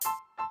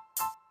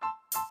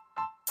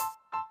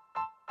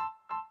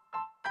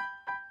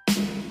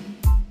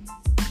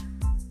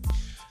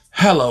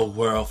Hello,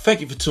 world.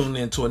 Thank you for tuning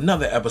in to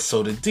another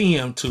episode of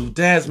DM2,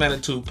 Dad's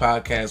Magnitude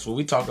Podcast, where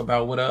we talk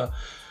about what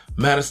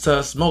matters to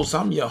us most.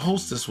 I'm your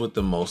hostess with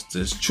the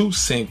mostest, Truth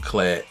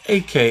Sinclair,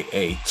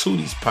 a.k.a.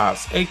 Tootie's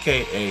Pops,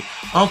 a.k.a.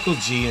 Uncle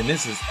G, and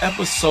this is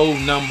episode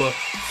number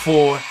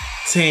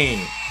 14.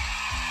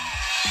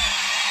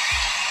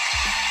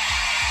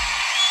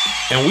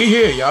 And we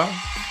here, y'all.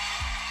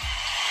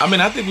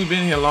 I think we've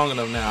been here long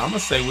enough now. I'm going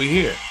to say we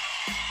here.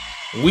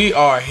 We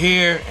are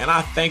here, and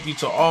I thank you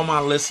to all my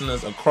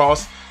listeners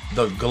across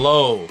the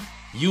globe.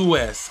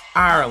 U.S.,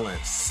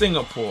 Ireland,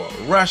 Singapore,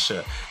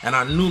 Russia, and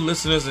our new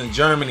listeners in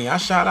Germany. I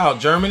shout out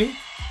Germany.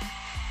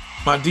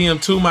 My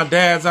DM2, my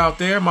dads out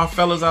there, my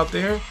fellas out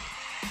there.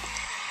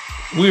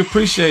 We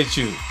appreciate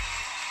you.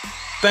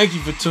 Thank you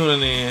for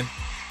tuning in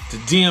to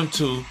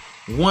DM2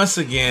 once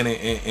again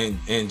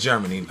in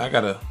Germany. I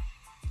got a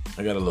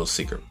little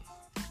secret.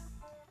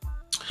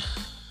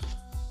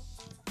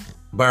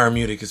 Bayern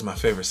Munich is my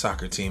favorite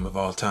soccer team of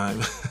all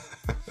time.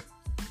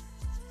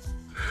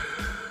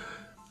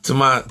 To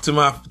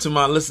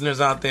my listeners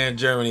out there in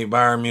Germany,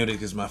 Bayern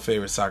Munich is my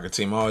favorite soccer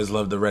team. I always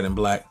loved the red and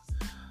black.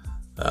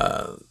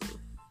 I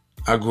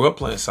grew up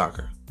playing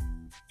soccer,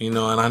 and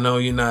I know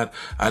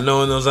I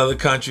know in those other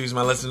countries,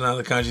 my listeners in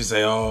other countries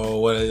say, "Oh,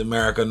 what does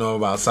America know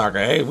about soccer?"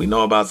 Hey, we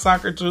know about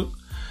soccer too.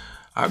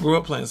 I grew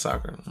up playing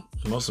soccer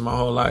most of my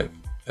whole life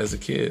as a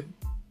kid.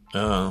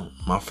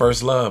 My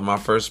first love, my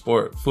first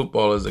sport,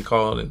 football as they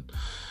call it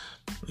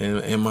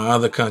in my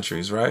other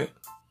countries, right?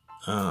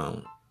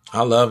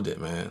 I loved it,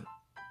 man.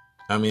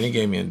 It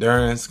gave me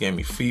endurance, gave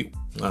me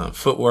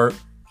footwork,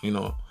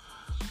 and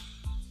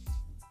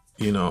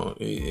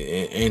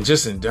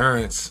just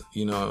endurance,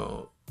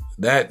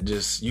 that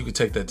just, you could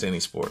take that to any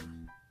sport.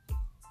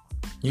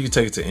 You could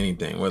take it to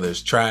anything, whether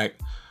it's track,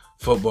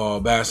 football,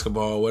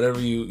 basketball,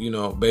 whatever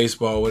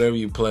baseball, whatever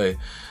you play.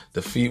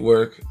 The feet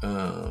work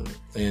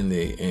and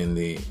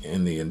the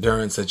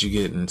endurance that you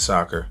get in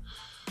soccer.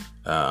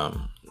 I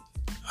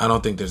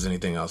don't think there's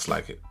anything else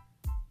like it.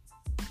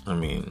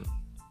 The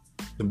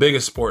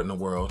biggest sport in the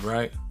world,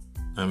 right?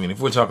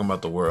 If we're talking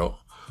about the world,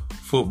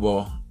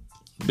 football,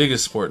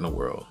 biggest sport in the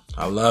world.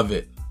 I love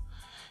it.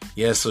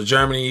 Yeah, so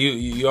Germany,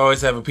 you always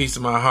have a piece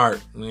of my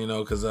heart,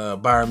 because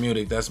Bayern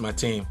Munich, that's my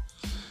team.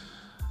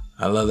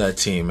 I love that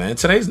team, man.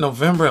 Today's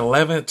November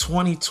 11th,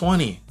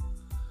 2020.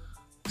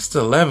 It's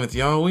the 11th,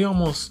 y'all.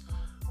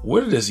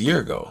 Where did this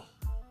year go?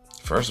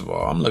 First of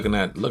all, I'm looking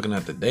at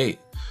the date.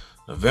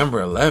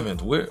 November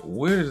 11th.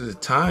 Where did the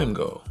time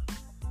go?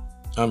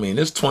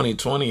 This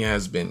 2020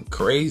 has been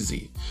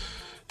crazy.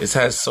 It's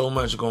had so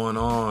much going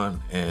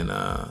on, and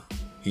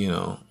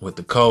with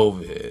the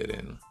COVID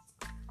and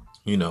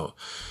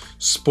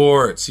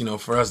sports,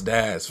 for us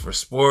dads, for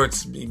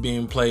sports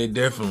being played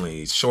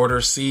differently, shorter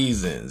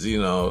seasons,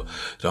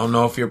 don't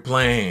know if you're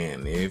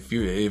playing, if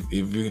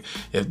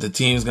the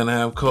team's gonna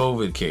have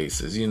COVID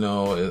cases,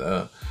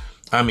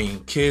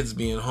 kids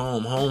being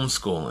home,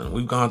 homeschooling.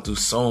 We've gone through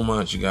so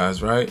much, you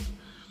guys, right?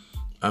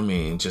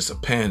 Just a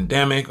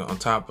pandemic on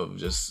top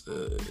of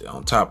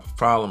on top of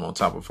problem, on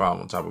top of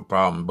problem, on top of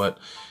problem. But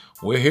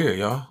we're here,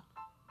 y'all.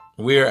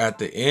 We're at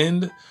the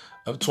end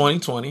of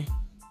 2020,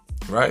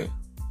 right?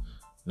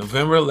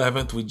 November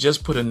 11th, we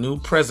just put a new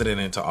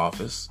president into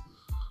office.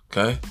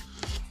 Okay?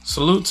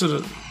 Salute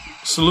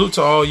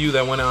to all you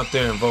that went out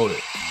there and voted.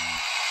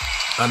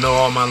 I know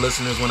all my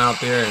listeners went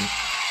out there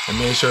and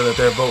made sure that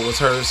their vote was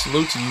heard.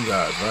 Salute to you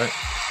guys, right?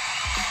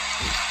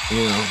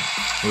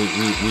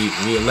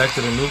 We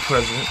elected a new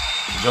president,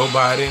 Joe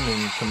Biden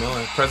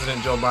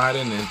President Joe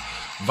Biden and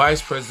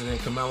Vice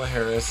President Kamala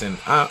Harris. And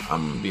I'm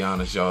going to be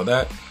honest, y'all,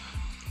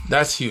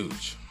 that's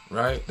huge,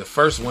 right? The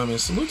first women,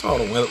 salute to all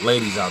the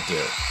ladies out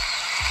there.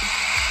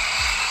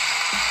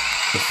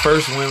 The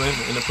first women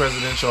in the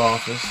presidential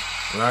office,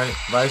 right?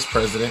 Vice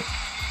president,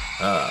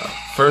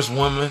 first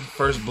woman,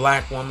 first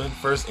black woman,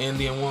 first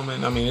Indian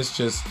woman. It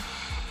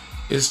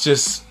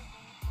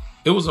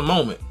was a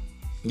moment,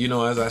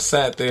 as I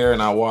sat there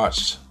and I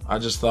watched, I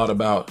just thought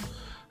about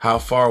how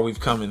far we've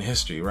come in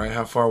history, right?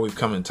 How far we've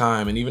come in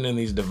time. And even in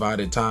these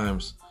divided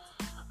times,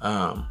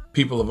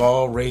 people of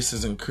all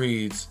races and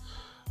creeds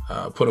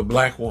put a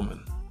black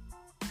woman,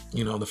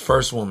 the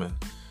first woman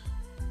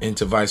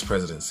into vice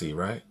presidency,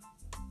 right?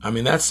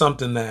 That's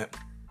something that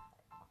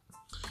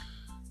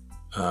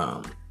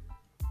a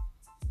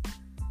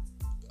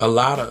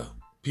lot of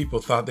people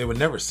thought they would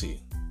never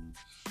see.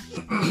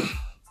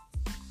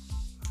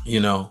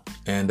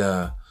 And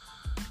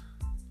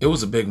it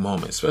was a big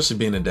moment, especially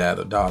being a dad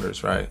of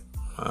daughters, right?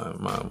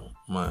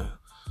 My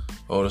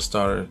oldest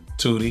daughter,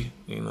 Tootie,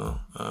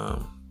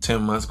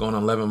 10 months, going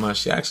on 11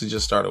 months. She actually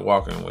just started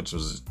walking, which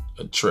was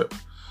a trip.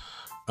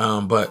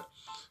 And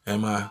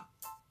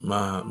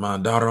my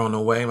daughter on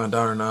the way, my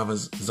daughter-in-law,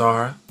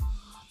 Zara,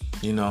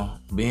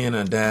 being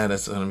a dad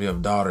that's going to be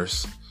of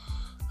daughters,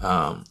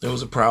 it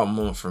was a proud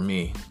moment for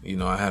me.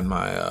 I had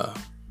my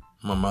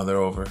mother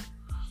over,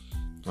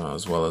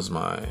 as well as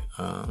my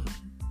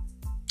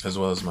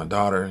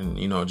daughter, and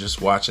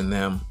just watching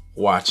them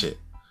watch it,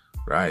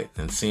 right,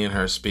 and seeing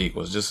her speak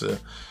was just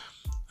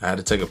I had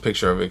to take a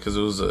picture of it because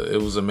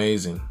it was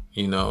amazing.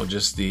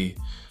 Just the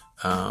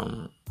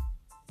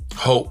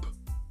hope,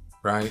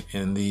 right,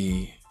 and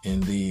the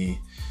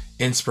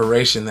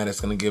inspiration that it's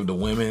going to give to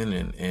women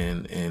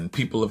and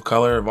people of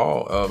color of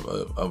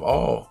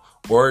all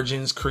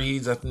origins,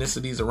 creeds,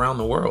 ethnicities around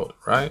the world,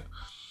 right?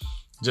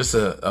 Just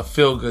a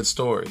feel good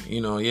story.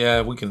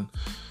 Yeah, we can,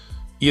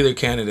 either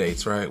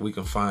candidates, right, we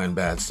can find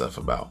bad stuff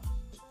about.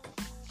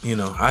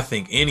 I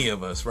think any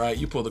of us, right,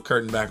 you pull the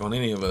curtain back on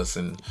any of us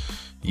and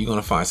you're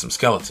going to find some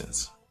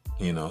skeletons,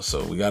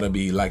 so we got to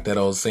be like that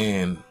old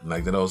saying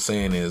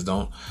is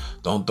don't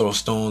throw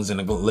stones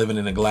living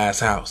in a glass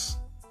house,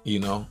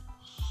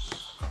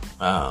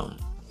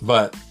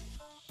 but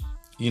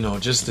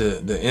just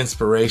the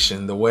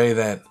inspiration, the way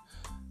that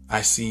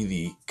I see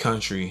the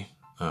country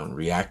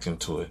reacting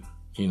to it.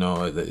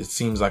 It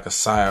seems like a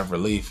sigh of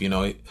relief.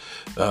 President-elect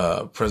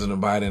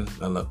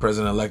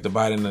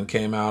Biden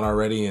came out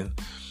already and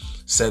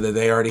said that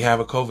they already have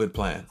a COVID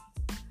plan.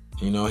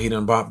 He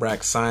done brought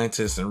back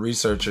scientists and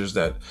researchers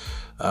that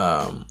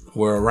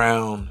were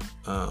around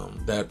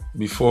that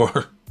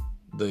before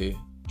the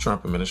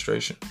Trump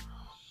administration.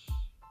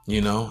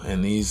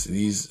 And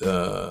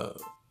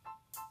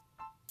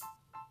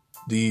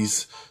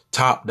these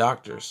top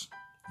doctors,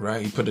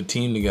 right? He put a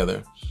team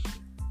together.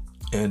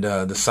 And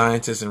the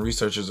scientists and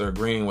researchers are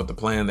agreeing with the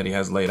plan that he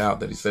has laid out,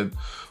 that he said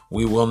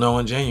we will know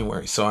in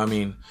January. So, I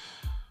mean,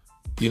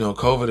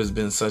 COVID has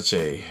been such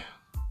a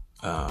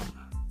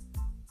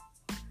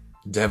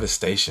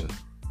devastation.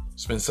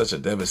 It's been such a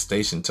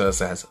devastation to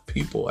us as a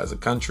people, as a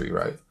country,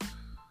 right?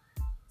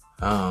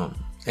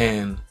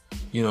 And,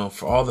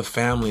 for all the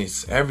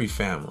families, every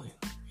family,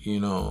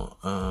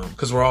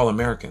 because we're all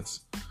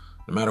Americans.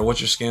 No matter what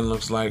your skin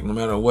looks like, no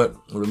matter what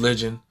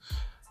religion,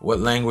 what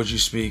language you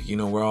speak,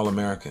 we're all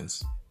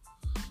Americans,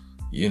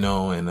 and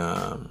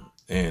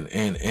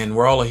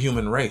we're all a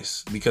human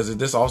race, because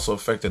this also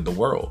affected the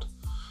world,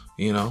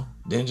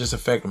 didn't just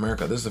affect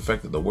America. This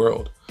affected the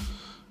world.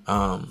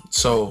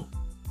 So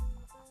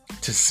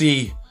to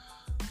see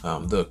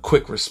the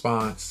quick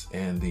response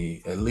and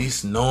the at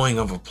least knowing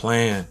of a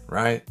plan,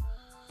 right?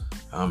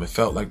 It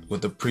felt like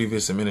with the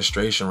previous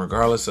administration,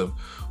 regardless of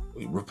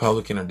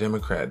Republican or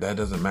Democrat, that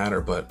doesn't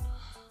matter, but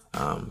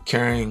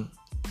caring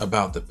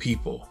about the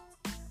people,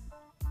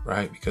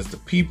 right? Because the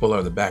people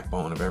are the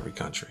backbone of every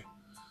country.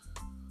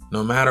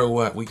 No matter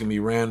what, we can be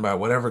ran by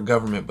whatever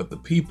government, but the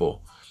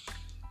people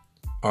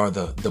are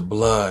the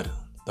blood,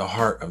 the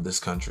heart of this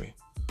country.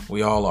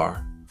 We all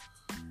are.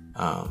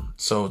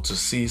 So to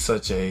see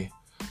such a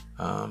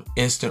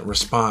instant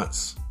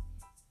response,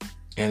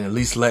 and at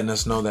least letting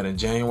us know that in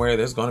January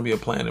there's going to be a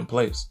plan in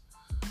place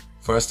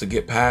for us to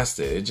get past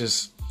it.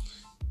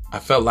 I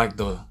felt like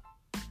the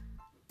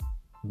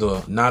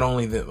not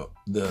only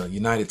the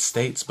United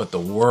States, but the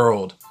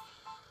world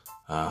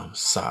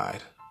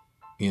sighed,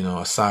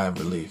 a sigh of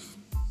relief,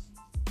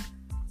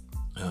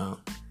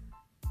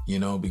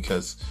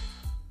 because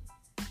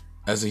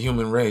as a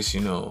human race,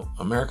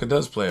 America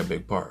does play a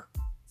big part,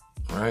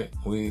 right?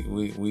 We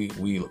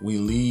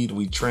lead,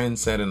 we trend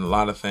set in a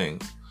lot of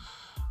things.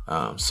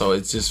 So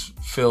it just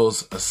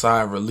feels a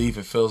sigh of relief.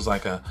 It feels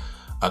like a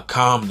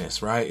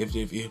calmness, right? If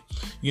you,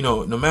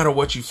 no matter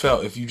what you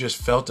felt, if you just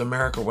felt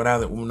America,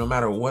 no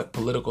matter what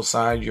political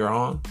side you're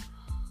on,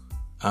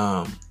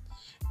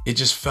 it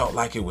just felt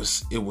like it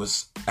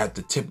was at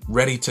the tip,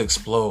 ready to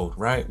explode,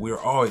 right? It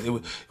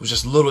was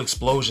just little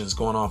explosions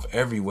going off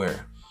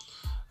everywhere.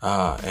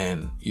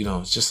 And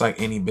it's just like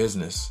any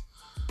business.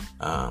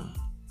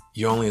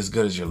 You're only as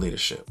good as your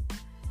leadership.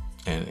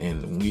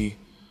 And we,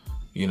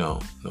 no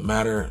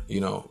matter,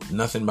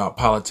 nothing about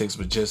politics,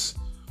 but just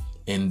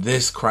in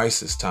this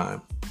crisis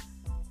time,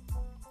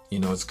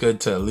 it's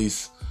good to at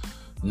least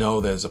know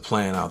there's a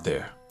plan out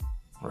there,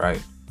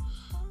 right?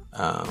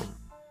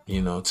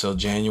 Till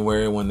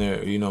January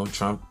when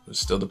Trump is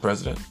still the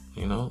president,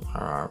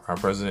 our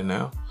president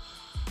now.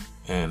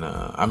 And,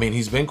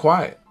 he's been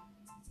quiet.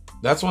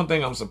 That's one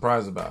thing I'm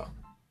surprised about,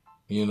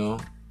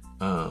 and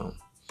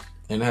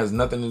it has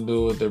nothing to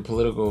do with their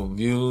political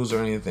views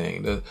or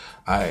anything.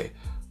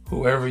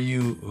 Whoever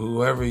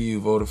you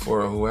voted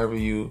for, or whoever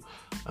you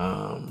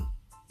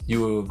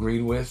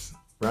agreed with,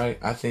 right?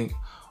 I think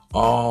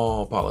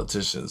all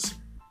politicians,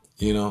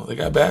 they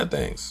got bad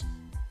things.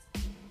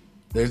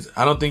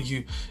 I think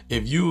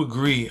if you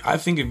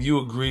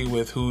agree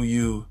with who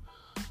you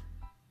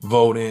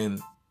vote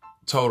in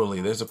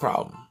totally, there's a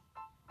problem.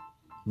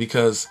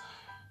 Because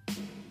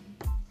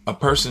a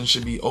person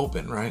should be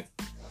open, right?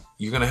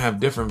 You're going to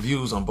have different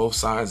views on both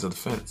sides of the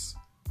fence,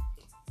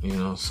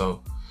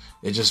 so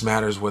it just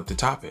matters what the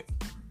topic,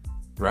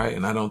 right?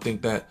 And I don't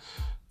think that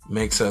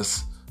makes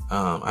us,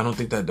 I don't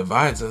think that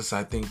divides us.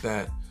 I think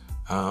that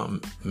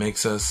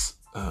makes us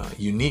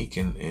unique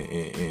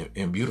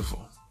and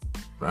beautiful,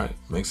 right?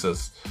 Makes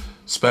us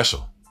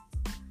special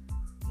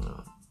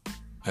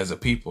as a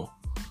people.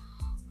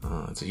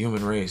 It's a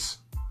human race,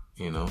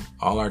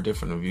 all our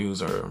different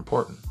views are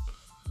important.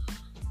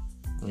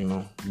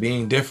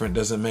 Being different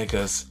doesn't make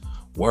us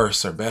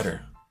worse or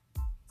better.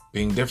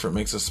 Being different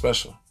makes us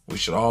special. We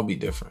should all be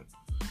different.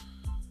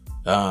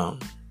 But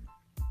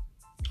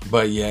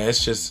yeah,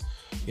 it's just,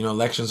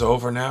 elections are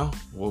over now.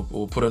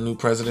 We'll put a new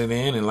president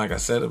in. And like I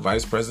said, a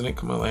vice president,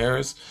 Kamala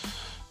Harris,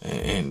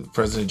 and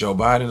President Joe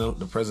Biden,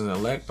 the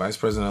president-elect, vice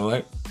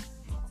president-elect,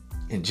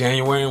 in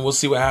January, and we'll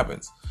see what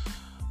happens.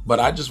 But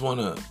I just want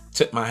to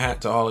tip my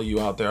hat to all of you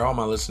out there, all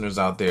my listeners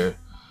out there,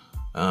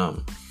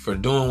 for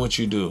doing what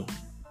you do.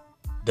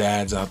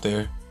 Dads out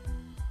there,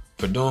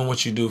 for doing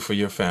what you do for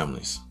your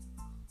families,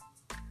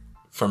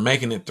 for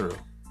making it through.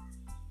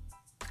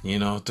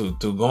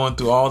 Through going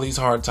through all these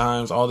hard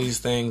times, all these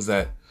things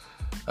that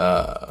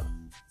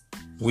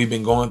we've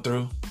been going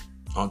through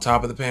on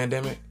top of the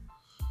pandemic.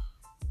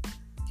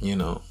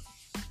 You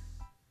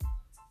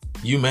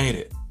made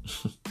it.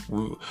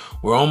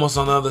 We're almost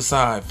on the other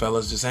side,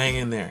 fellas. Just hang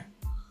in there.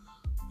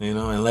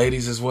 And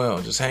ladies as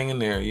well. Just hang in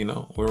there.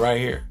 We're right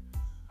here.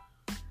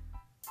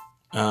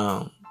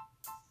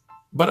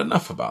 But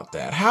enough about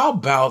that. How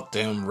about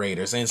them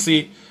Raiders? And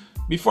see,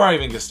 before I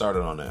even get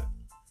started on that,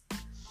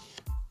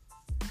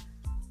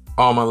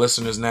 all my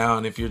listeners now,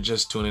 and if you're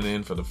just tuning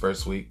in for the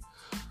first week,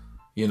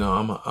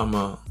 I'm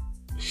a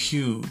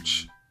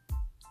huge,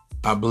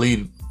 I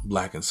bleed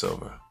black and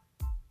silver.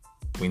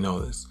 We know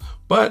this.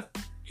 But,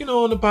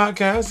 on the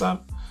podcast,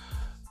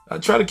 I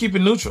try to keep it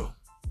neutral.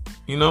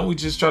 We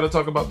just try to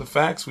talk about the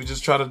facts. We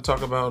just try to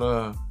talk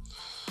about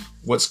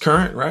what's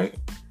current, right?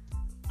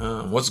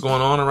 What's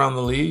going on around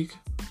the league.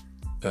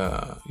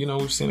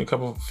 We've seen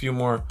a few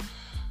more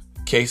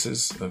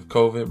cases of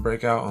COVID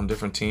break out on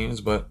different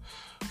teams, but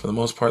for the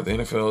most part, the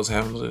NFL has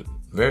handled it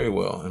very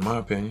well, in my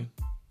opinion.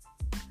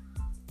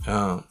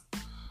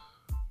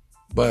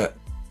 But,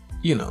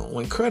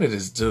 when credit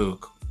is due,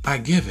 I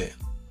give it,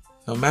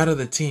 no matter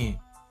the team.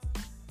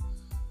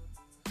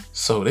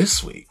 So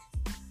this week,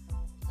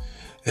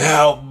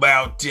 how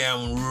about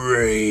them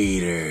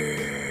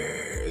Raiders?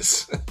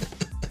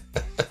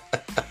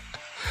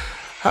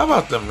 How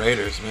about them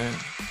Raiders, man?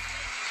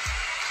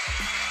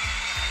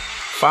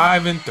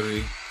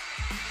 5-3,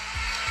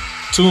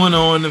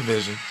 2-0 in the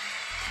division.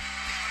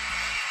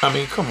 I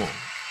mean, come on.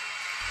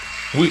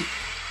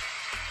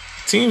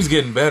 Team's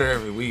getting better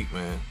every week,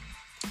 man.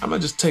 I'm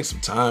gonna just take some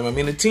time. I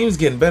mean, the team's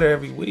getting better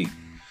every week.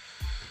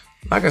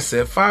 Like I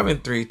said,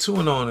 5-3,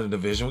 2-0 in the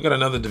division. We got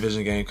another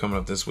division game coming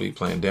up this week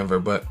playing Denver.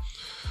 But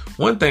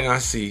one thing I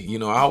see, I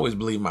always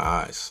believe my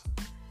eyes,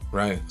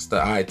 right? It's the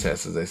eye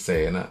test, as they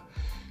say. And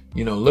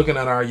looking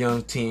at our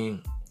young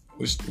team,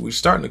 we're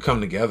starting to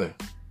come together,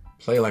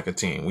 play like a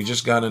team. We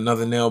just got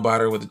another nail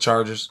biter with the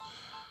Chargers.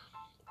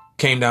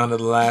 Came down to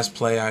the last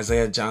play.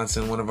 Isaiah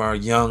Johnson, one of our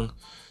young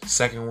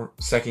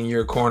second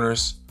year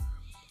corners,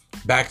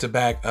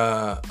 back-to-back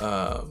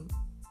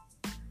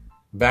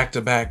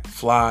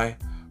fly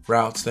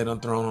routes they done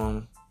thrown on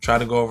him. Try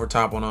to go over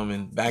top on them,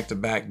 and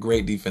back-to-back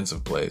great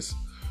defensive plays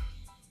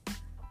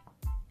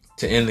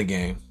to end the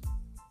game.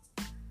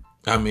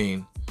 I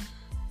mean,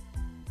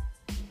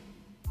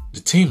 the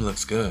team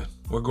looks good.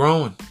 We're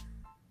growing,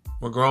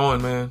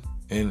 man.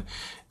 And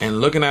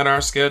looking at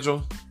our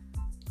schedule,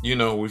 we're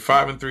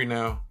 5-3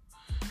 now.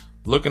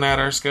 Looking at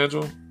our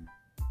schedule,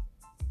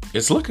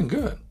 it's looking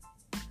good.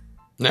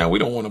 Now, we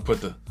don't want to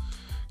put the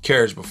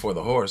carriage before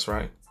the horse,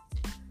 right?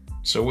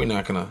 So we're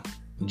not going to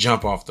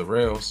jump off the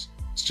rails.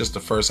 It's just the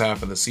first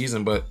half of the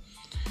season. But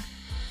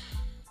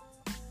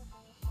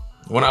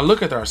when I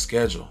look at our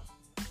schedule,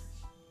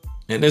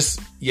 and this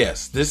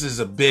is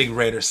a big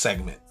Raider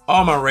segment.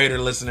 All my Raider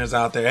listeners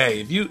out there,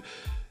 hey,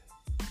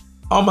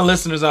 all my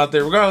listeners out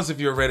there, regardless if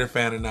you're a Raider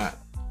fan or not,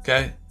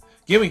 okay?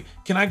 Can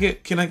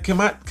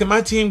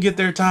my team get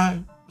their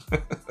time?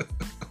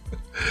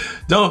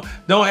 Don't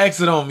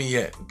exit on me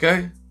yet,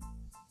 okay?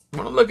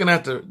 When I'm looking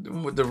at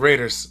the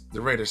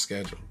Raiders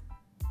schedule.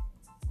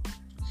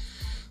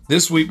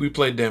 This week we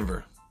play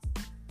Denver,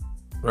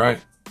 right?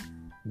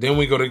 Then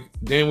we go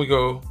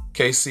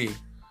KC,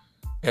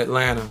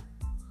 Atlanta,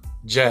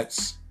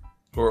 Jets,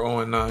 who are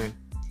 0-9,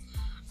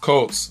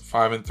 Colts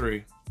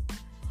 5-3,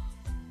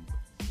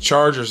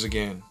 Chargers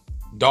again,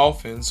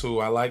 Dolphins, who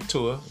I like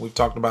Tua. We've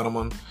talked about them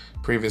on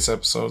previous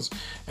episodes,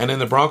 and then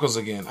the Broncos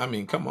again. I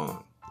mean, come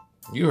on,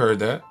 you heard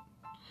that.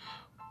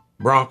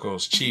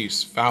 Broncos,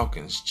 Chiefs,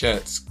 Falcons,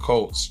 Jets,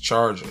 Colts,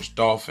 Chargers,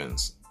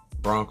 Dolphins,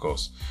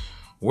 Broncos.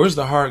 Where's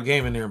the hard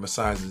game in there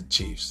besides the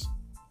Chiefs?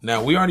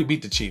 Now, we already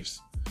beat the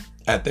Chiefs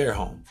at their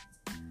home.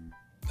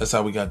 That's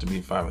how we got to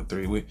be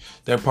 5-3.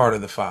 They're part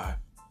of the 5.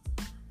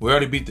 We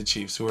already beat the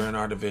Chiefs, who are in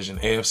our division,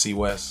 AFC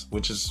West,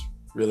 which is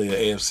really the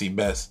AFC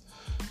best,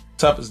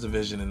 toughest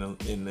division in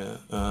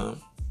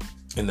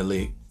the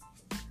league.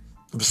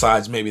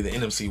 Besides maybe the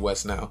NFC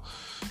West now,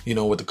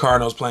 with the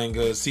Cardinals playing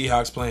good,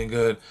 Seahawks playing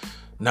good,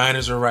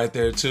 Niners are right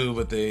there too,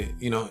 but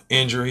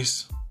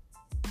injuries,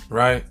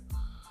 right?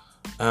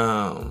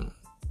 And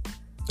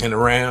the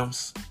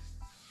Rams,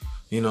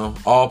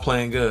 all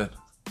playing good.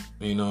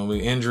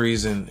 With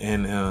injuries and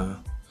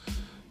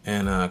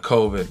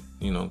COVID,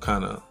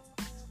 kind of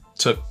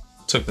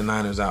took the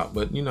Niners out.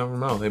 But you never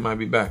know, they might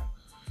be back.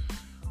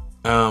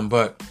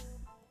 But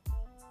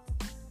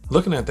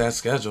looking at that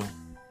schedule,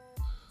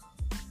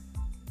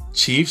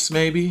 Chiefs,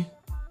 maybe.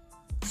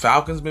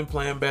 Falcons been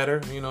playing better.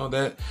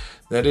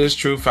 That is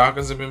true.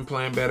 Falcons have been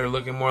playing better,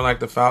 looking more like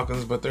the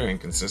Falcons, but they're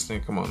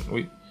inconsistent. Come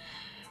on,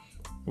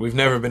 we've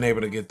never been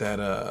able to get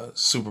that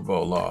Super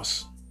Bowl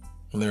loss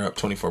when they're up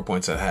 24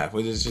 points at half.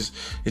 It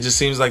just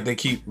seems like they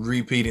keep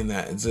repeating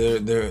that.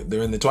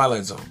 They're in the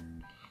twilight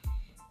zone.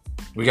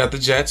 We got the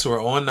Jets, who are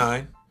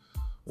 0-9,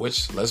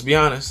 which, let's be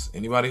honest,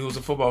 anybody who's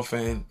a football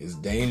fan is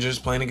dangerous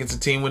playing against a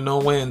team with no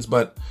wins.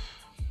 But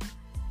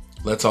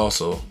let's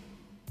also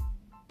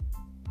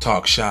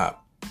talk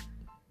shop.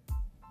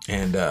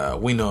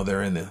 And we know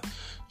they're in the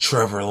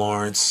Trevor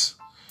Lawrence.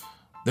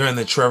 They're in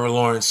the Trevor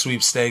Lawrence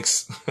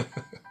sweepstakes.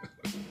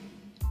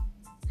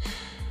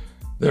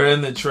 They're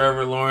in the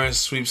Trevor Lawrence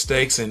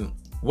sweepstakes. And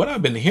what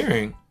I've been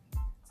hearing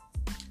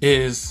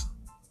is,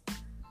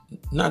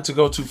 not to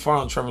go too far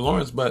on Trevor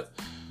Lawrence, but,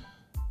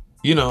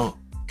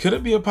 could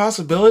it be a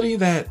possibility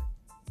that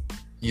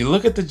you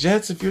look at the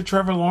Jets if you're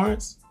Trevor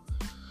Lawrence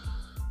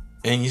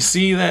and you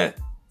see that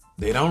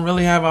they don't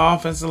really have an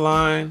offensive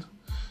line.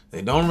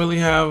 They don't really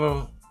have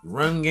a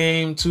run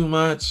game too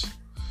much.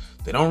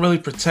 They don't really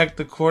protect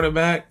the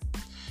quarterback.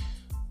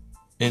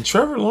 And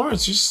Trevor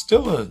Lawrence is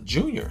still a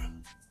junior.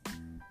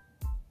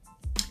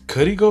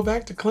 Could he go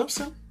back to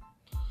Clemson?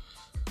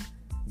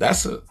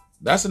 That's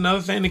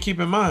another thing to keep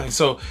in mind.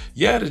 So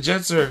yeah, the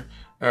Jets are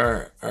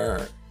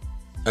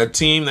a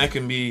team that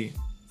can be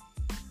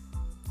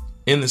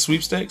in the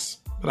sweepstakes,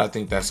 but I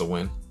think that's a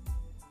win.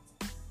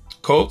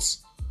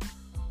 Colts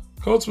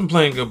been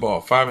playing good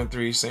ball.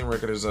 5-3, same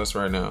record as us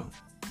right now.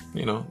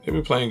 They've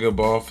been playing good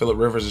ball. Phillip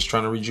Rivers is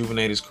trying to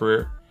rejuvenate his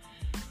career.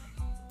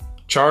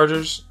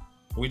 Chargers,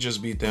 we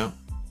just beat them.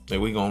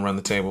 We gonna run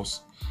the tables.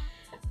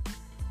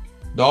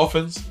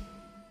 Dolphins,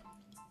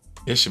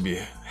 it should be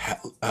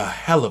a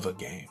hell of a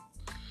game.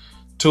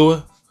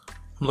 Tua,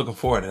 I'm looking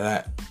forward to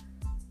that.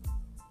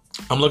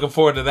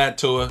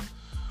 Tua.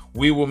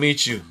 We will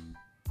meet you.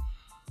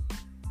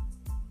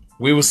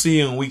 We will see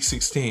you in week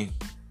 16.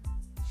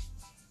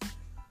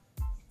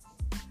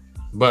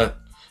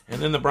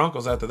 And then the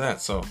Broncos after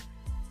that. So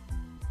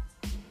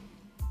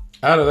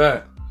out of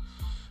that,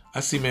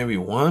 I see maybe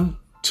 1-2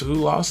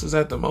 losses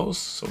at the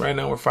most. So right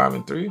now we're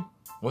 5-3.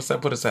 What's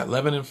that put us at?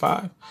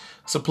 11-5.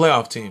 It's a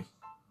playoff team.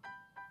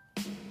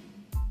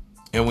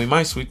 And we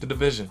might sweep the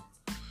division.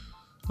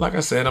 Like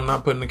I said, I'm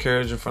not putting the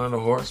carriage in front of the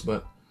horse,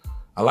 but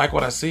I like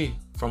what I see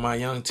from my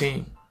young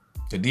team.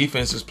 The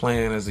defense is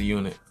playing as a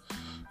unit,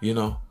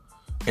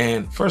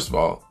 And first of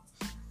all,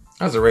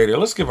 as a Raider,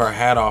 let's give our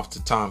hat off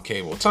to Tom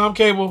Cable. Tom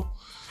Cable,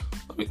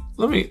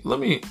 let me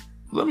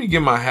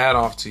give my hat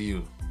off to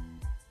you.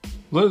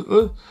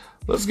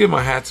 Let's give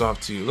my hats off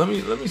to you.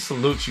 Let me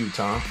salute you,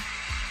 Tom.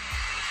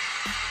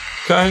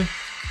 Okay?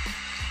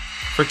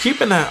 For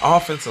keeping that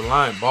offensive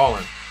line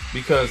balling,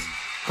 because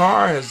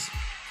Carr has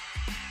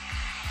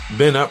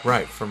been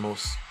upright for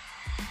most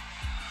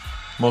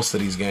of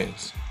these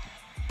games.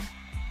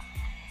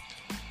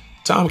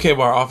 Tom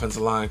Cable, our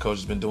offensive line coach,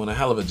 has been doing a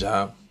hell of a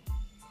job.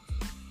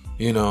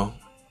 We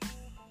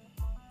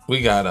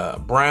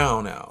got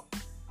Brown out.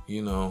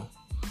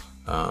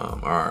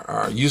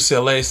 Our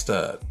UCLA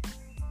stud.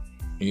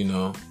 We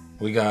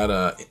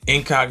got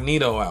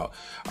Incognito out.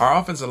 Our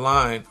offensive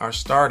line, our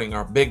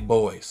big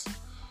boys.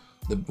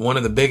 One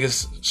of the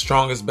biggest,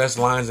 strongest, best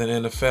lines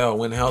in the NFL,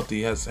 when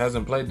healthy,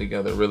 hasn't played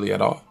together really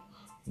at all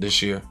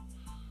this year.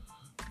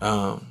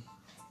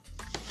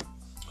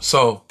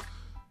 So,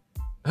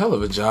 hell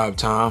of a job,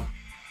 Tom.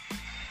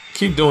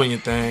 Keep doing your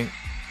thing.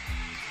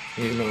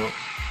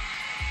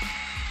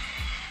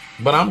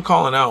 But I'm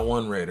calling out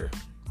one Raider.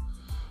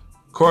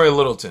 Corey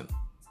Littleton.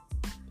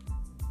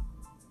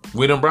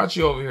 We done brought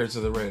you over here to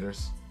the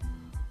Raiders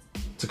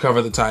to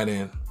cover the tight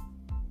end,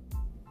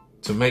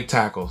 to make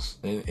tackles.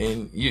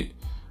 And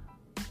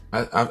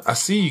I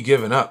see you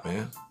giving up,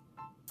 man.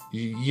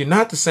 You're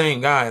not the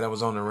same guy that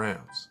was on the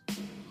Rams.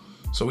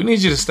 So we need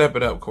you to step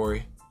it up,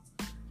 Corey.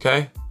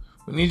 Okay?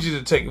 We need you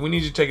to take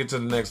it to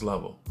the next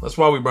level. That's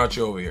why we brought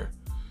you over here.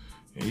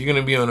 You're going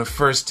to be on the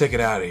first ticket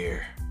out of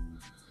here.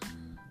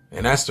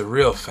 And that's the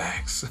real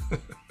facts.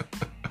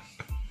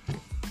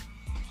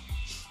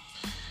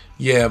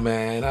 Yeah,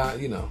 man.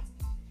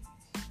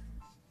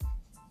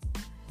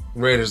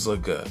 Raiders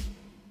look good.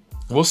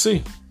 We'll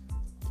see.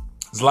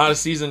 There's a lot of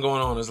season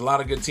going on. There's a lot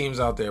of good teams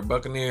out there.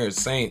 Buccaneers,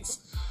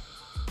 Saints,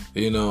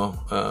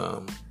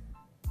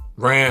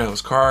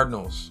 Rams,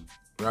 Cardinals,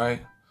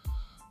 right?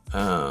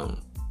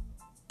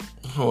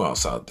 Who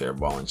else out there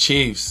balling?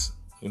 Chiefs,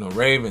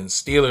 Ravens,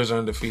 Steelers are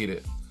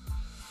undefeated.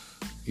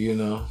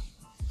 There's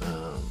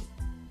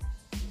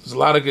a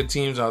lot of good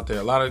teams out there.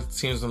 A lot of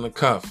teams on the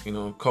cuff.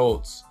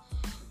 Colts,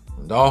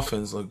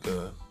 Dolphins look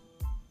good.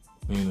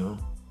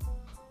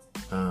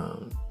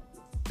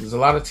 There's a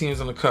lot of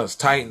teams on the cusp.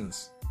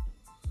 Titans.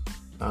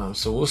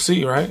 So we'll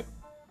see, right?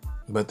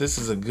 But this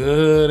is a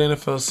good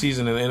NFL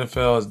season, and the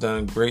NFL has done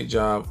a great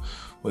job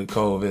with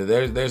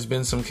COVID. There's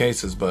been some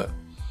cases, but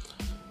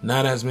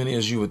not as many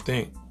as you would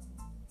think.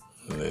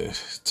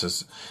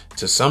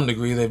 To some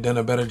degree, they've done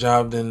a better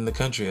job than the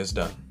country has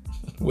done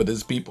with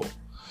its people.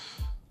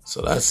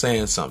 So that's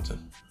saying something,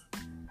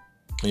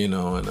 you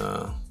know.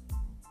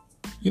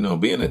 And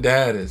being a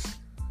dad is,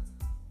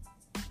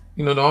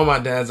 to all my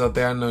dads out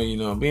there, I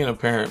know, being a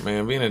parent,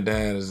 man, being a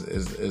dad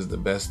is the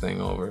best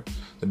thing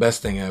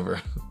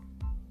ever,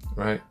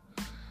 right?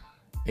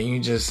 And you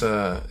just,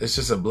 it's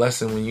just a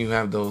blessing when you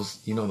have those,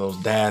 those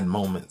dad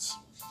moments.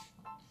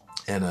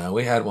 And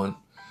we had one,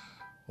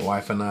 my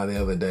wife and I,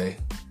 the other day.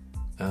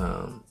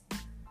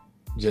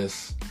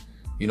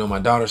 My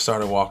daughter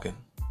started walking.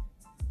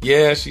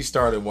 Yeah, she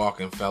started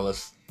walking,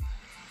 fellas.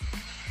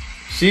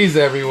 She's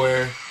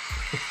everywhere.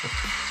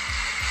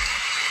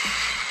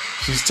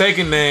 She's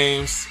taking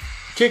names,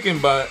 kicking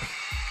butt.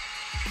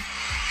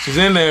 She's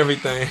into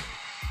everything.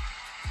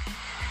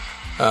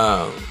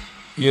 But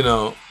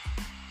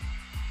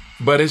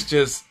it's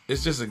just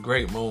a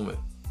great moment.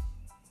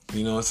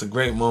 It's a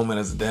great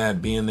moment as a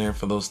dad, being there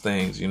for those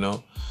things,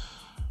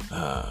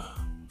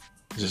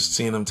 just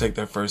seeing them take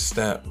their first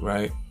step,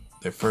 right?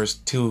 Their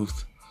first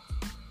tooth.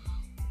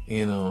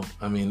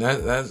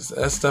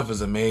 That stuff is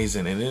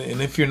amazing.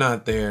 And if you're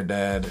not there,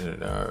 dad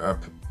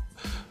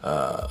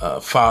or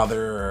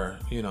father, or,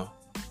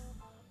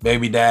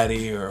 baby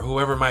daddy, or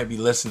whoever might be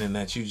listening,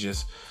 that you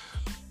just,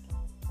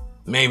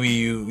 maybe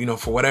you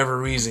for whatever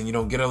reason, you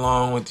don't get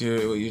along with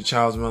your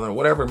child's mother,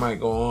 whatever might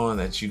go on,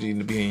 that you need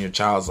to be in your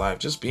child's life,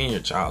 just be in your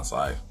child's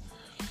life.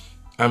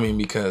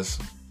 Because,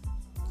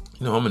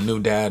 I'm a new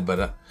dad,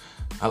 but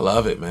I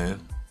love it, man.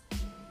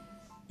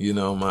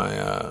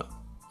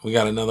 We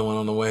got another one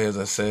on the way, as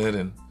I said,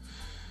 and,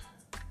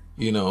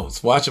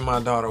 it's watching my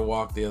daughter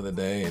walk the other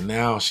day, and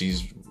now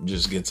she's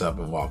just gets up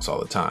and walks all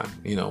the time.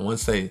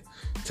 Once they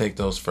take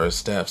those first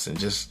steps, and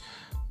just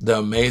the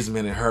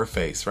amazement in her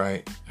face,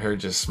 right? Her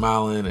just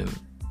smiling, and,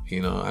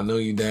 I know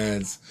you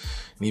dads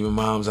and even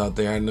moms out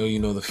there, I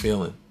know the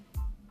feeling,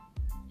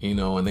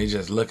 and they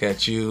just look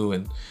at you,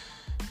 and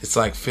it's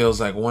like,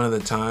 feels like one of the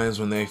times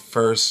when they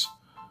first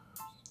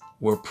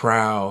were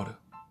proud,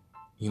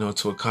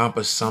 to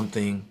accomplish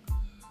something,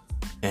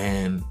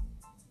 and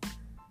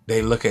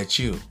they look at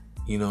you,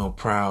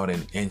 proud,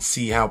 and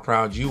see how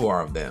proud you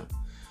are of them,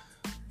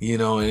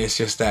 and it's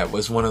just, that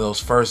was one of those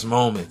first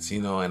moments,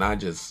 and I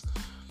just,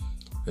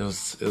 it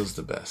was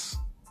the best.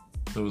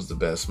 It was the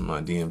best.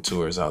 My DM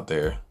tours out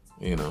there,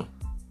 it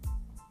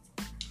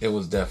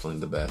was definitely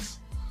the best.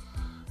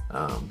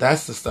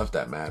 That's the stuff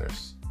that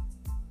matters,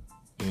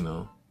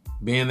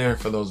 being there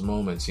for those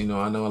moments. I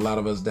know a lot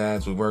of us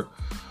dads, we work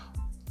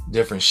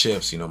different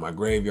shifts, my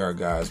graveyard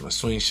guys, my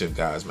swing shift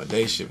guys, my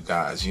day shift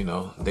guys,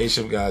 day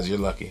shift guys, you're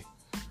lucky.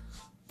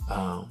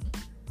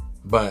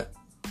 But,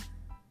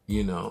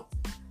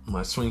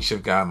 my swing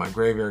shift guy, my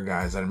graveyard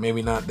guys that are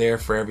maybe not there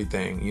for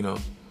everything,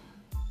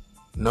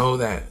 know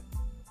that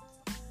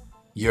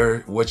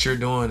what you're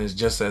doing is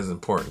just as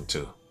important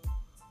too.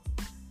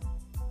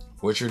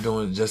 What you're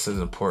doing is just as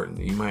important.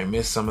 You might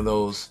miss some of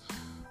those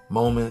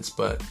moments,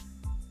 but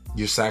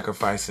you're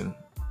sacrificing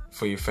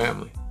for your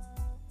family,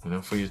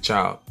 for your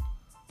child.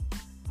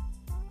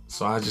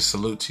 So I just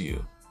salute to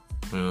you,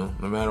 no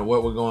matter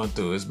what we're going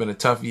through. It's been a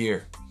tough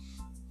year.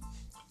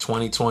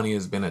 2020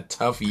 has been a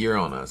tough year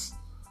on us.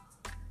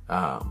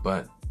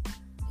 But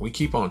we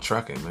keep on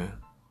trucking, man.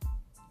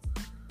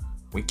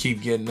 We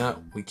keep getting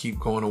up. We keep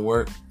going to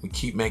work. We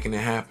keep making it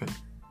happen.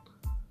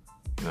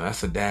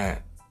 That's a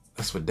dad.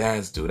 That's what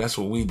dads do. That's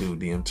what we do,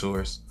 DM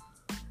Tours.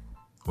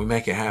 We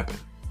make it happen.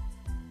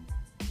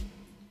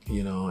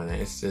 And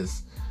it's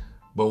just,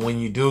 but when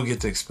you do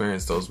get to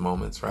experience those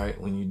moments, right?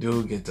 When you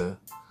do get to,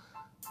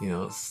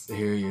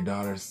 hear your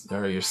daughters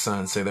or your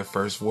son say their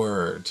first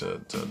word,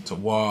 to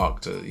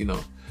walk, to,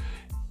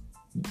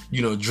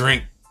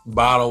 drink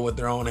bottle with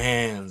their own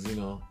hands, it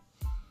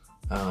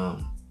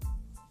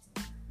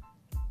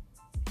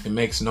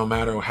makes, no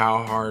matter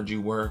how hard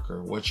you work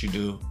or what you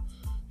do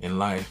in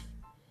life,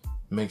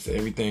 it makes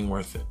everything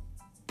worth it.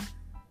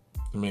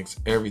 It makes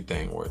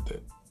everything worth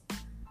it.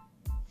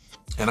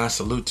 And I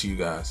salute to you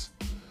guys.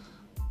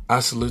 I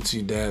salute to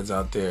you dads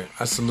out there.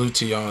 I salute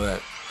to y'all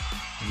that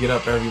get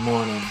up every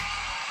morning,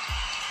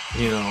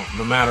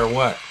 no matter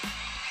what,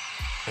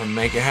 and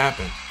make it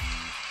happen.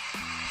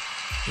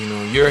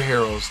 You're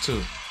heroes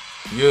too.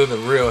 You're the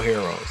real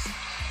heroes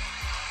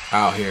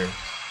out here,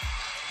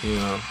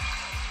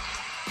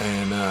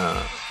 And,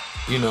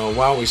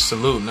 while we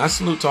salute, and I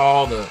salute to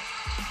all the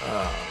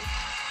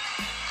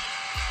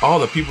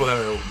people that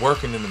are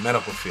working in the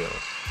medical field,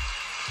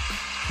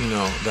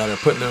 that are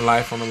putting their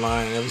life on the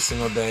line every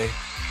single day,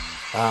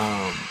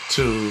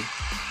 to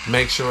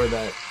make sure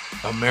that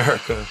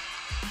America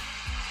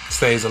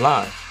stays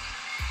alive,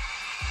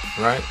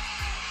 right?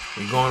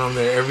 You're going on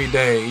there every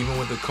day, even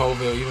with the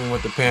COVID, even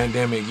with the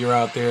pandemic, you're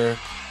out there,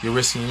 you're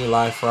risking your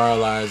life for our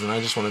lives, and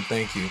I just want to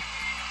thank you.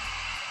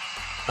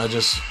 I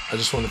just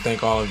want to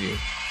thank all of you,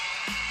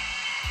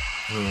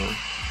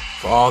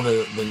 for all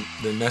the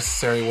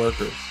necessary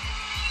workers,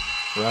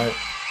 right?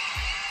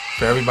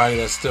 For everybody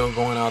that's still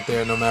going out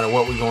there, no matter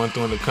what we're going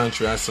through in the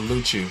country, I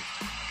salute you.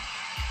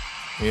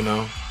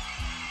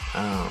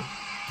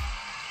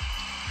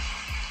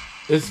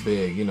 it's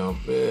big, you know.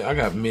 I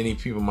got many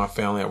people in my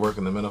family that work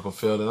in the medical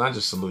field, and I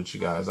just salute you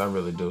guys. I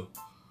really do.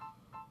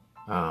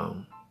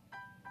 And,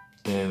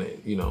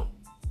 you know,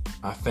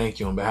 I thank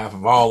you on behalf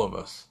of all of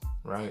us,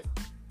 right?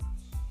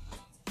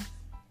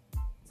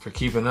 For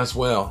keeping us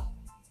well,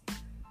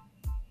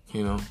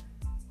 you know,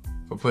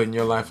 for putting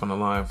your life on the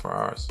line for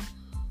ours.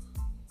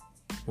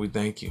 We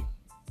thank you.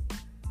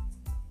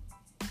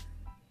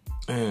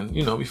 And,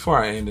 you know,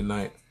 before I end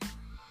tonight,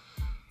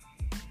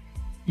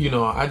 you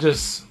know, I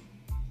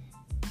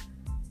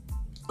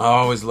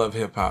always loved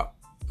hip hop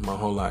my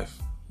whole life.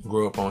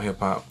 Grew up on hip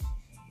hop.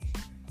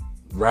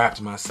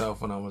 Rapped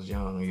myself when I was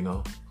young, you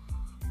know.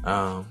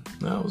 I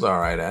was all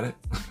right at it.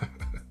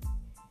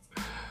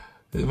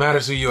 It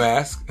matters who you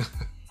ask.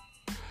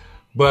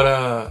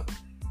 But,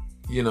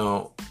 you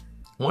know,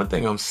 one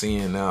thing I'm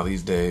seeing now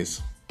these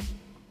days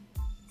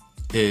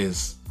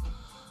is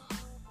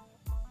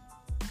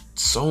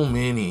so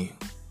many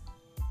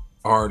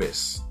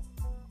artists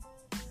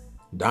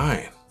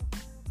dying.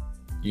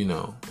 You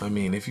know, I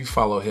mean, if you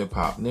follow hip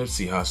hop,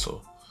 Nipsey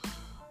Hussle,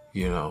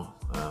 you know,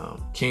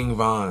 King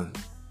Von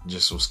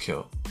just was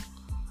killed.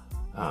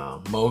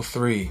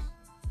 Mo3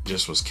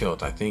 just was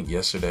killed, I think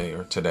yesterday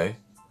or today.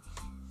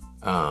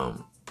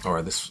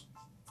 Or this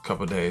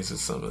couple of days,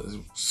 it's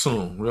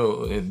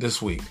soon,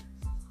 this week.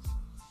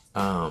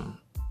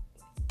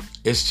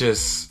 It's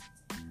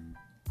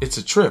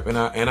a trip. And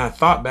I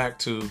thought back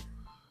to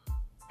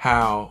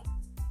how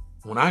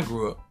when I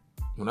grew up,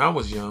 when I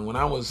was young, when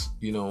I was,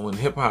 you know, when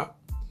hip hop,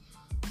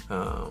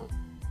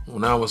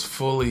 when I was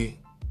fully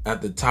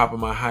at the top of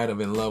my height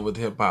of in love with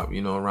hip hop,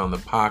 you know, around the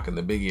Pac and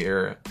the Biggie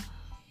era,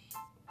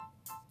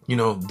 you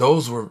know,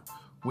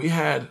 we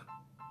had,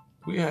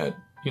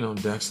 you know,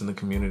 deafs in the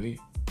community,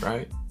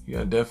 right? You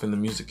had deaf in the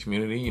music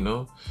community, you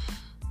know,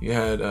 you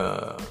had,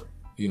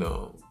 you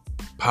know,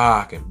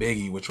 Pac and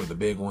Biggie, which were the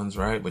big ones,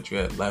 right? But you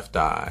had Left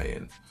Eye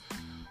and,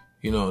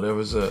 you know, there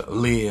was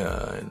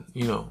Aaliyah and,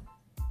 you know,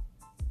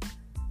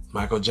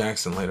 Michael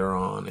Jackson later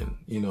on. And,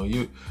 you know,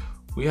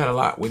 we had a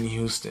lot, Whitney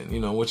Houston, you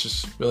know, which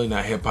is really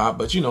not hip hop,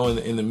 but, you know,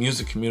 in the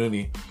music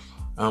community,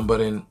 but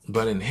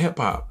in hip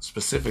hop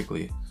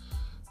specifically,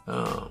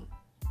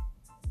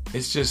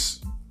 it's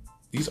just,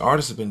 these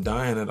artists have been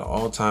dying at an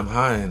all-time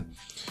high. And,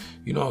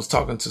 you know, I was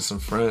talking to some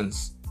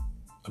friends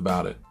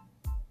about it,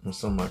 and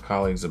some of my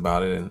colleagues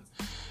about it.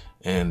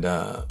 And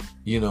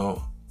you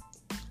know,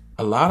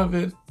 a lot of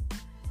it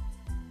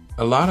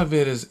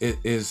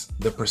is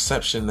the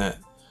perception that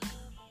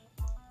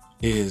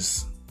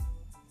is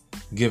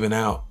given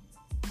out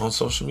on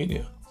social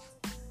media.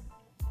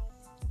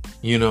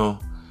 You know,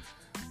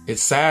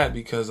 it's sad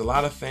because a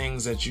lot of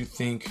things that you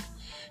think,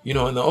 you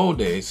know, in the old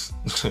days,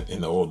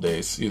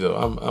 you know,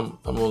 I'm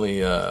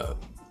only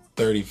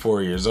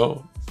 34 years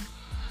old,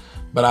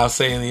 but I'll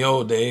say in the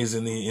old days,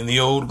 in the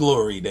old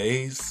glory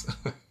days,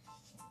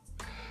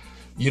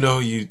 you know,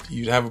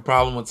 you'd have a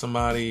problem with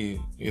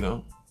somebody, you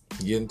know,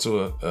 get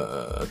into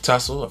a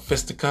tussle, a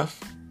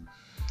fisticuff,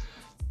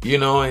 you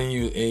know, and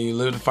you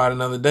live to fight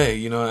another day.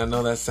 You know, I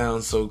know that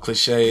sounds so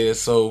cliche. It's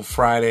so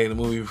Friday, the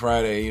movie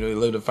Friday, you know, you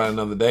live to fight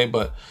another day,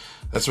 but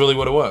that's really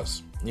what it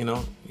was. You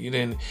know, you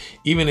didn't,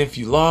 even if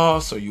you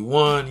lost or you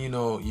won, you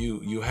know,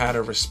 you had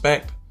a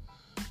respect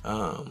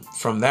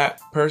from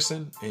that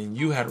person, and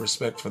you had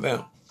respect for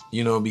them,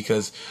 you know,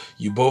 because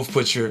you both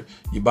put your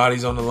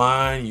bodies on the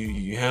line,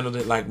 you handled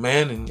it like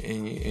men, and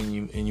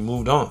you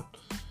moved on.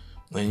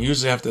 And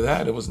usually after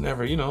that, it was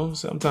never, you know,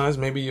 sometimes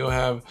maybe you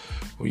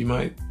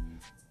might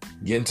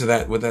get into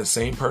that with that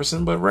same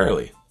person, but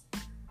rarely,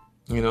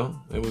 you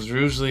know, it was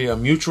usually a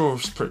mutual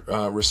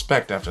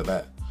respect after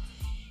that.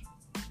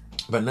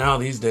 But now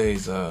these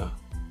days,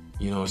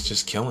 you know, it's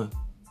just killing.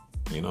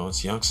 You know,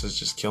 it's youngsters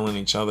just killing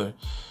each other,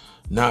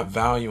 not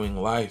valuing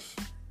life.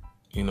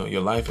 You know,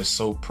 your life is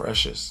so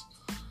precious.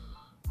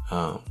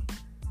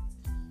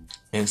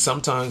 And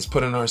sometimes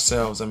putting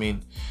ourselves, I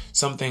mean,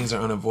 some things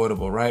are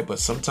unavoidable, right? But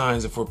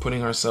sometimes if we're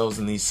putting ourselves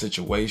in these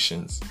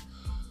situations,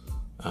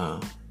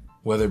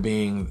 whether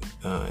being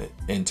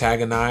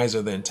antagonized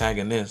or the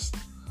antagonist,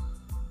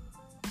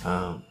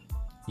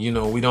 you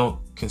know, we don't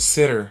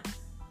consider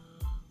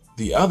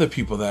the other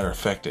people that are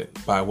affected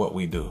by what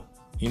we do.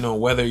 You know,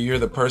 whether you're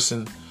the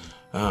person,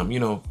 you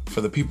know,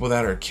 for the people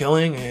that are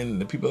killing and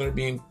the people that are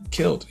being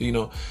killed, you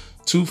know,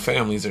 2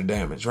 families are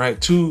damaged, right?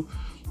 2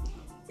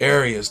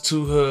 areas,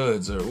 2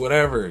 hoods or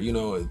whatever, you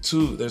know,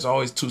 there's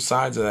always 2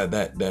 sides of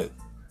that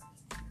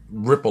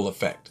ripple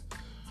effect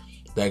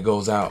that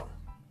goes out.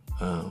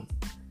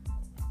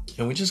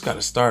 And we just got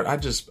to start. I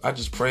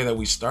just pray that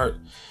we start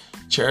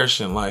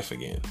cherishing life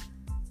again,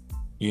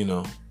 you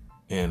know,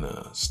 and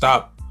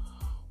stop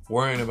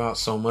worrying about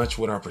so much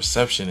what our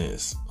perception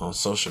is on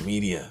social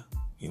media.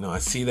 You know, I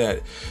see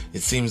that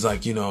it seems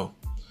like, you know,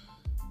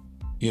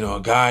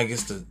 a guy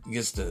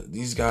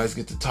these guys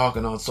get to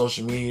talking on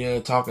social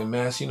media, talking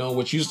mess, you know,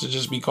 which used to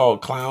just be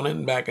called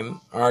clowning back in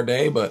our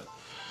day, but,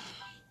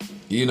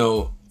 you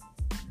know,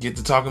 get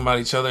to talking about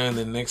each other, and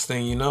the next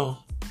thing you know,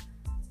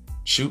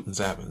 shootings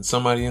happen.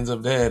 Somebody ends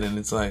up dead, and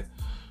it's like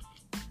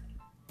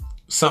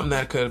something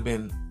that could have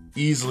been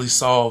easily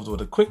solved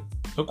with a quick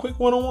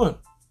one-on-one.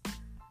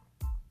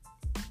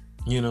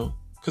 You know,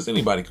 because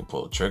anybody can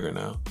pull a trigger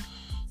now.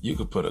 You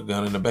could put a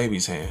gun in a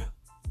baby's hand.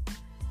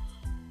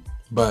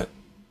 But,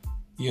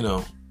 you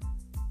know,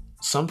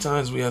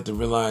 sometimes we have to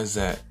realize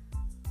that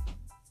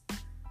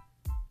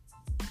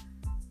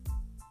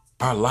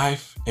our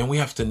life, and we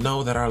have to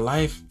know that our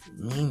life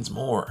means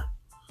more.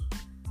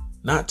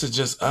 Not to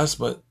just us,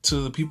 but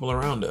to the people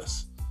around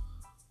us.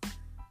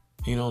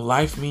 You know,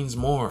 life means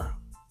more.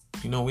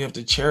 You know, we have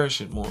to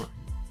cherish it more.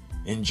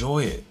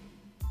 Enjoy it.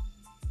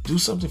 Do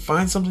something.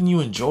 Find something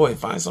you enjoy.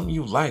 Find something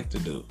you like to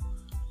do.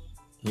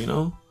 You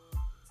know,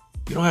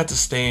 you don't have to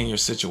stay in your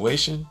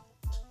situation.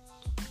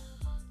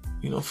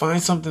 You know,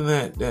 find something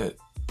that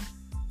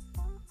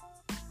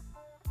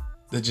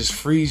just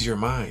frees your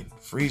mind,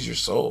 frees your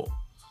soul.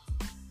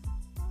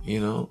 You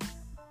know,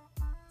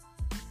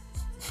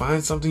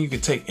 find something you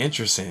can take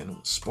interest in,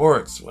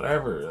 sports,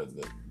 whatever,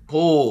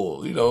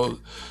 pool, you know,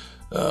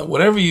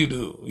 whatever you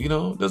do, you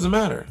know, it doesn't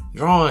matter.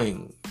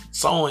 Drawing,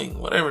 sewing,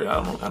 whatever.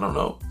 I don't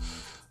know.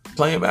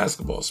 Playing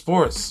basketball,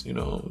 sports, you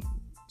know,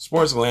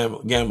 sports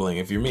gambling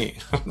if you're me.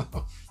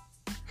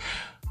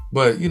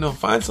 But, you know,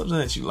 find something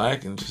that you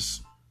like and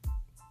just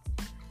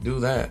do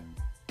that,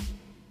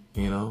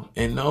 you know,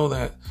 and know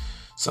that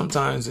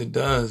sometimes it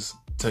does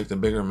take the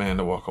bigger man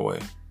to walk away.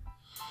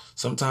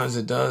 Sometimes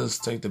it does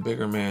take the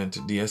bigger man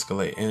to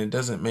de-escalate, and it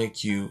doesn't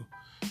make you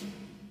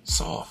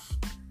soft.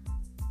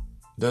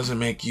 It doesn't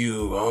make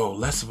you,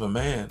 less of a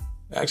man.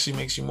 It actually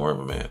makes you more of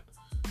a man.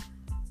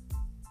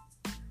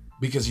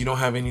 Because you don't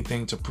have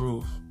anything to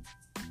prove.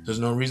 There's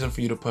no reason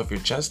for you to puff your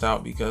chest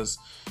out because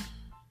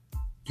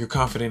you're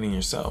confident in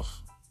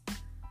yourself.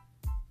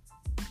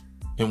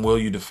 And will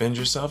you defend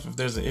yourself if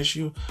there's an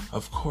issue?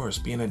 Of course,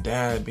 being a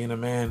dad, being a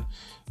man,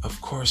 of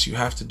course you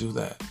have to do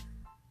that.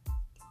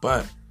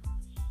 But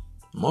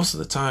most of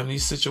the time,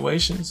 these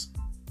situations,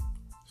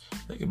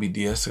 they could be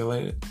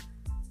de-escalated.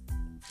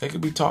 They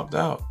could be talked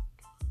out.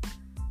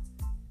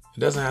 It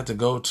doesn't have to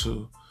go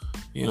to,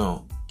 you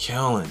know,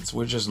 killings.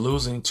 We're just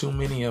losing too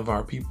many of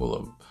our people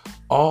of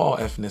all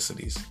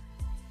ethnicities.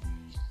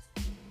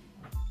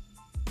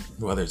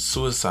 Whether it's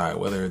suicide,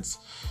 whether it's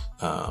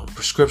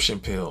prescription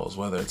pills,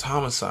 whether it's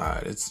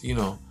homicide, it's, you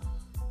know,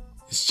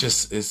 it's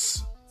just,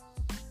 it's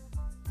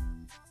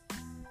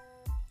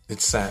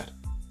sad.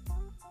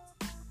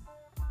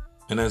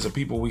 And as a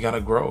people, we got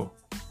to grow.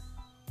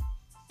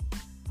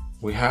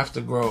 We have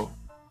to grow.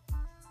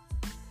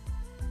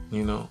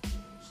 You know,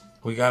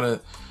 we got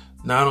to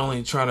not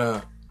only try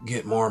to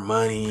get more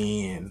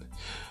money and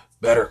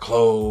better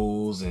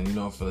clothes and, you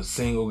know, for the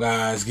single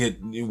guys,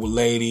 get with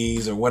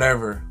ladies or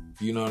whatever.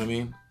 You know what I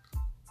mean?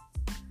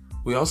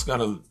 We also got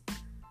to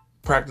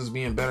practice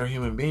being better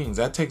human beings.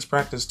 That takes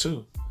practice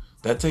too.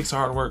 That takes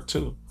hard work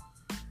too.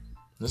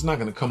 It's not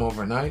going to come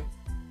overnight.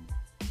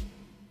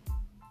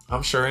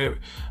 I'm sure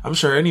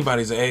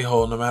anybody's an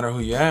a-hole no matter who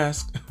you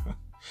ask.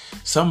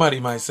 Somebody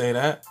might say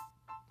that.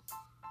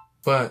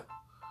 But,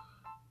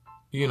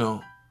 you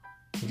know,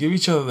 give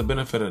each other the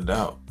benefit of the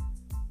doubt.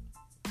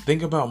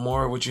 Think about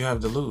more what you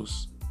have to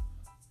lose.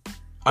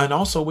 And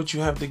also what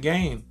you have to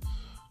gain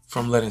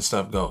from letting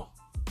stuff go.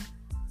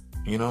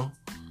 You know?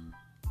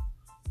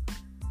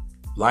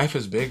 Life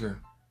is bigger.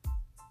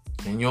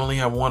 And you only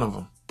have one of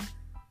them.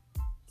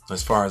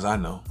 As far as I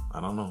know.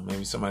 I don't know.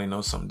 Maybe somebody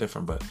knows something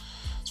different, but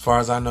as far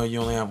as I know, you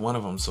only have one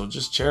of them. So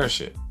just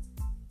cherish it.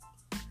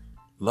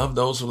 Love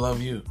those who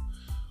love you.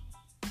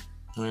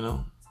 You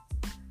know?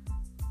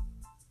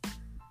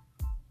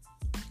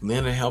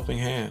 Lend a helping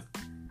hand.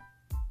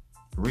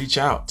 Reach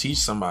out. Teach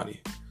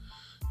somebody.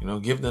 You know,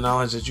 give the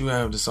knowledge that you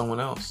have to someone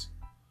else.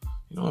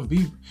 You know,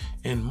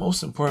 and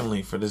most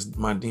importantly for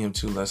my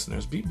DM2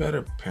 listeners, be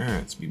better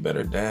parents. Be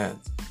better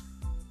dads.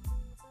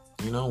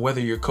 You know,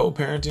 whether you're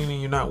co-parenting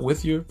and you're not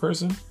with your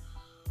person,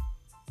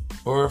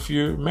 or if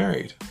you're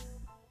married,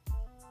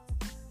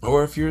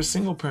 or if you're a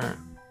single parent,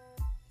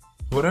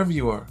 whatever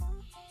you are,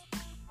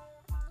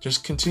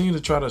 just continue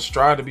to try to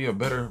strive to be a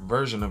better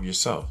version of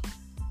yourself.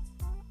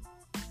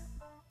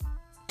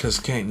 Because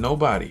can't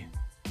nobody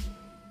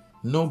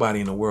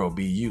in the world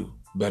be you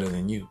better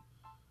than you.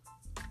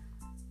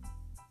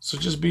 So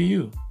just be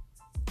you.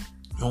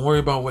 Don't worry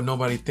about what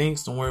nobody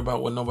thinks. Don't worry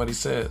about what nobody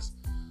says.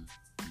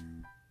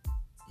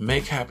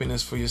 Make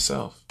happiness for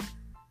yourself.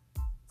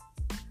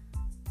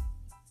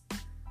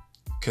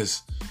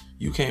 Because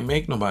you can't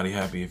make nobody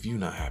happy if you're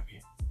not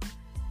happy.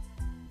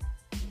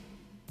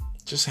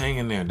 Just hang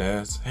in there,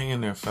 dads. Hang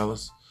in there,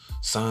 fellas.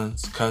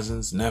 Sons,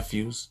 cousins,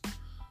 nephews,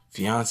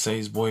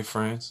 fiancés,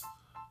 boyfriends.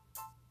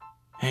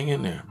 Hang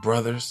in there,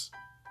 brothers.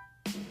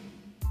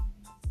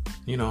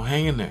 You know,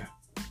 hang in there.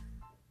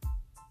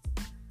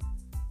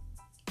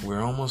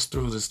 We're almost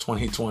through this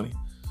 2020.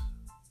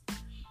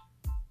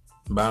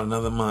 About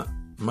another month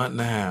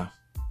and a half.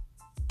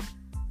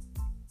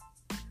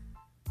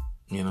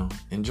 You know,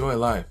 enjoy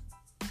life.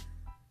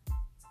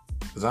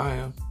 Because I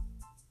am.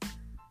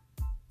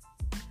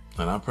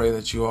 And I pray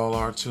that you all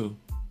are too.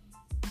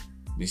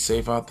 Be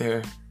safe out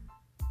there.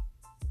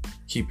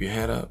 Keep your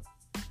head up.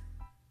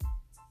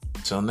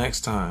 Till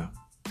next time,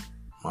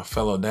 my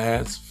fellow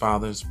dads,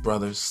 fathers,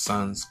 brothers,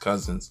 sons,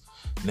 cousins,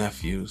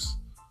 nephews,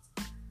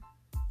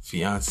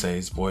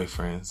 fiancés,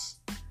 boyfriends,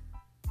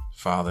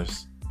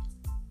 fathers.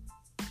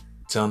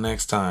 Till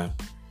next time,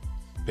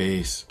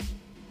 peace.